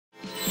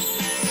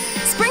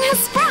has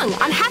sprung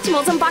on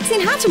Hatchimals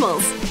unboxing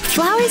Hatchimals.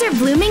 Flowers are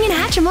blooming and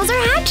Hatchimals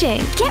are hatching.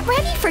 Get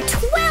ready for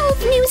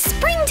 12 new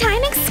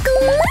springtime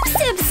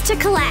exclusives to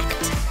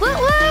collect. Woot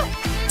woot!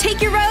 Take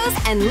your rose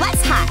and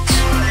let's hatch.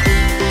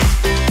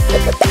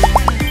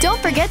 Don't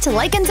forget to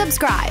like and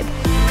subscribe.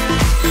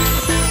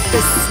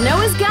 The snow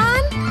is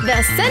gone.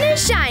 The sun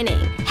is shining.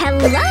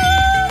 Hello,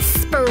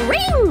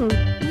 spring!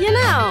 You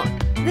know,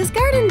 this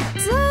garden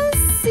does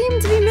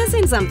seem to be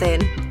missing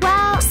something.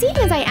 Well, seeing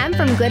as I am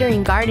from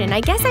Glittering Garden,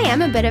 I guess I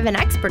am a bit of an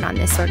expert on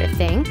this sort of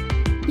thing.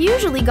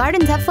 Usually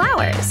gardens have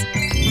flowers.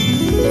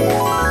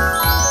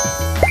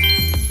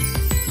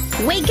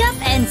 Wake up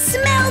and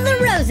smell the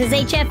roses,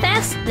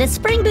 HFFs! The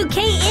spring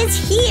bouquet is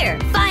here!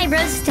 5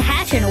 roses to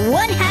hatch and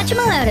 1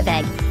 Hatchimal out of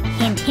egg.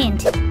 Hint,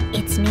 hint,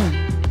 it's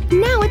me.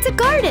 Now it's a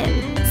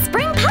garden.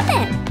 Spring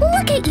Puppet,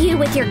 look at you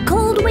with your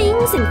gold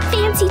wings and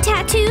fancy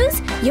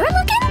tattoos. You're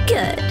looking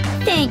good.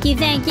 Thank you,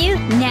 thank you.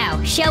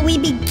 Now, shall we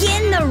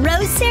begin the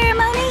rose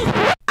ceremony?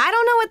 I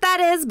don't know what that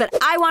is, but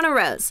I want a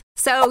rose.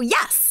 So,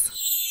 yes!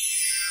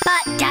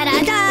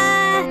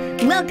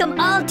 Ba-da-da-da! Welcome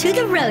all to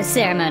the rose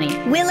ceremony.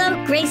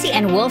 Willow, Gracie,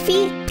 and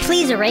Wolfie,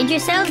 please arrange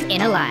yourselves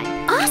in a line.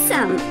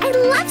 Awesome! I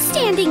love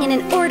standing in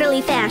an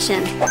orderly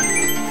fashion.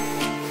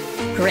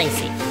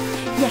 Gracie,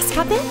 Yes,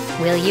 Puppet?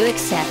 will you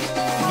accept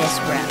this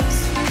rose?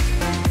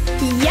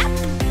 Yep.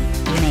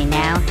 You may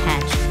now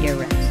hatch your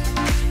rose.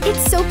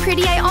 It's so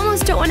pretty, I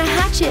almost don't want to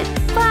hatch it,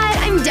 but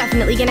I'm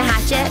definitely gonna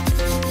hatch it.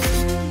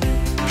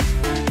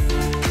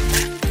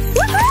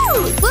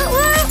 Woohoo! Woot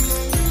woot!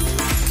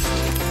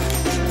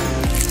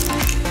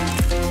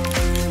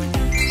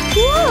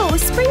 Whoa,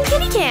 spring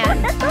kitty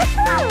can!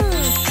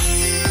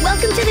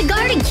 Welcome to the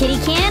garden, Kitty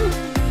Can.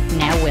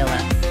 Now, Willow,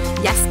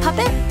 Yes,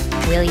 Puppet?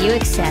 will you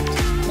accept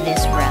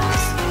this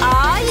rose?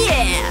 Aw,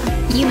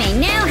 yeah! You may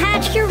now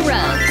hatch your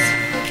rose.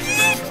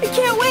 I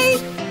can't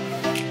wait!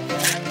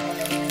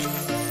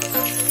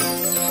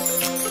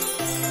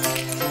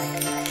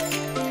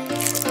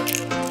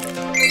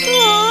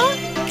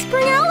 Aw,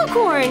 spring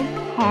alicorn!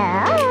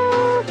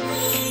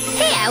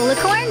 Hey,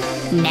 Owlicorn.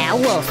 Now,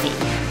 Wolfie,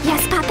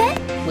 Yes, Puppet?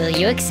 will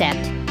you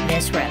accept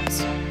this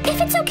rose? If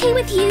it's okay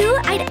with you,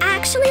 I'd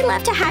actually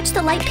love to hatch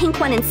the light pink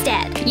one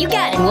instead. You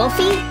got it,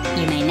 Wolfie.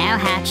 You may now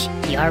hatch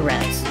your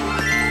rose.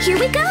 Here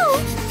we go!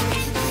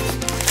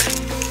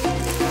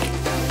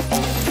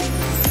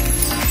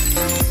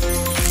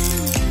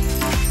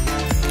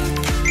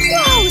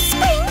 Whoa,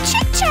 spring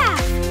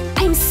chick-chack!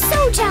 I'm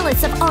so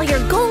jealous of all your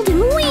golden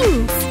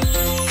wings!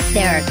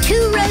 There are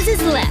 2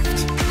 roses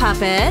left.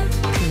 Puppet,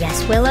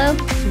 Yes, Willow?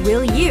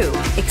 will you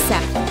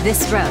accept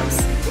this rose?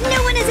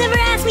 No one has ever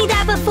asked me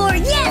that before.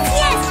 Yes,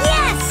 yes,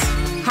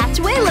 yes! Hatch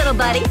away, little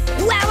buddy.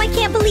 Wow, I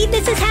can't believe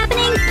this is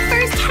happening.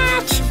 First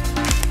hatch.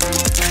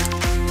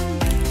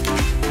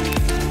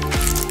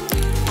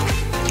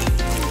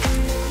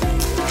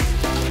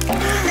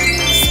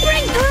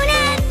 Spring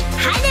Poonin!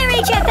 Hi there,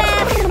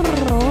 HFF!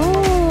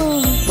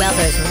 Well,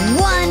 there's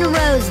 1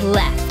 rose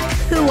left.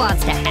 Who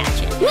wants to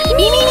hatch it?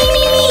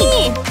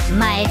 Me!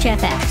 My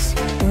HFFs,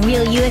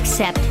 will you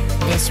accept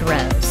this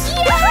rose?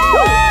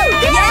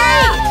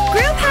 Yeah!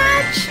 Group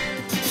hatch!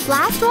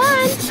 Last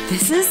one!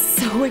 This is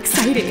so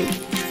exciting.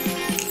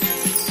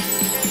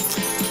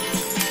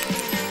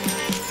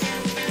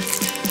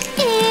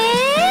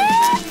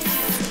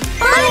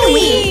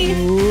 Finally!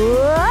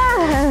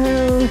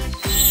 Whoa!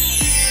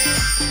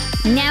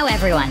 Now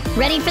everyone,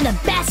 ready for the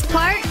best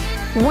part?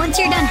 Once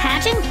you're done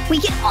hatching, we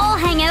can all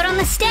hang out on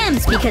the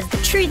stems because the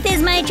truth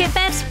is, my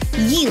HFFs,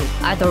 you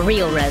are the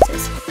real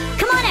roses.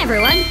 Come on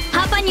everyone,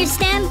 hop on your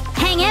stem,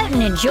 hang out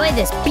and enjoy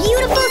this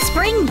beautiful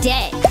spring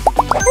day.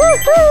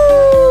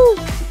 Woohoo!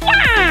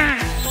 Yeah!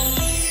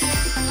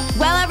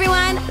 Well,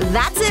 everyone,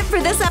 that's it for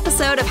this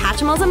episode of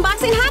Hatchimals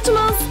Unboxing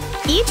Hatchimals.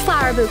 Each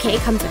flower bouquet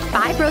comes with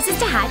 5 roses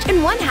to hatch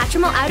and 1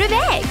 Hatchimal out of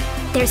egg.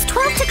 There's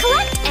 12 to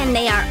collect, and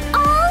they are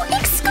all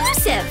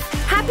exclusive.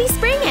 Happy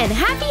spring and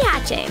happy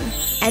hatching!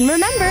 And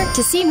remember,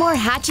 to see more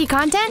hatchy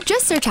content,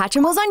 just search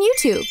Hatchimals on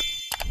YouTube.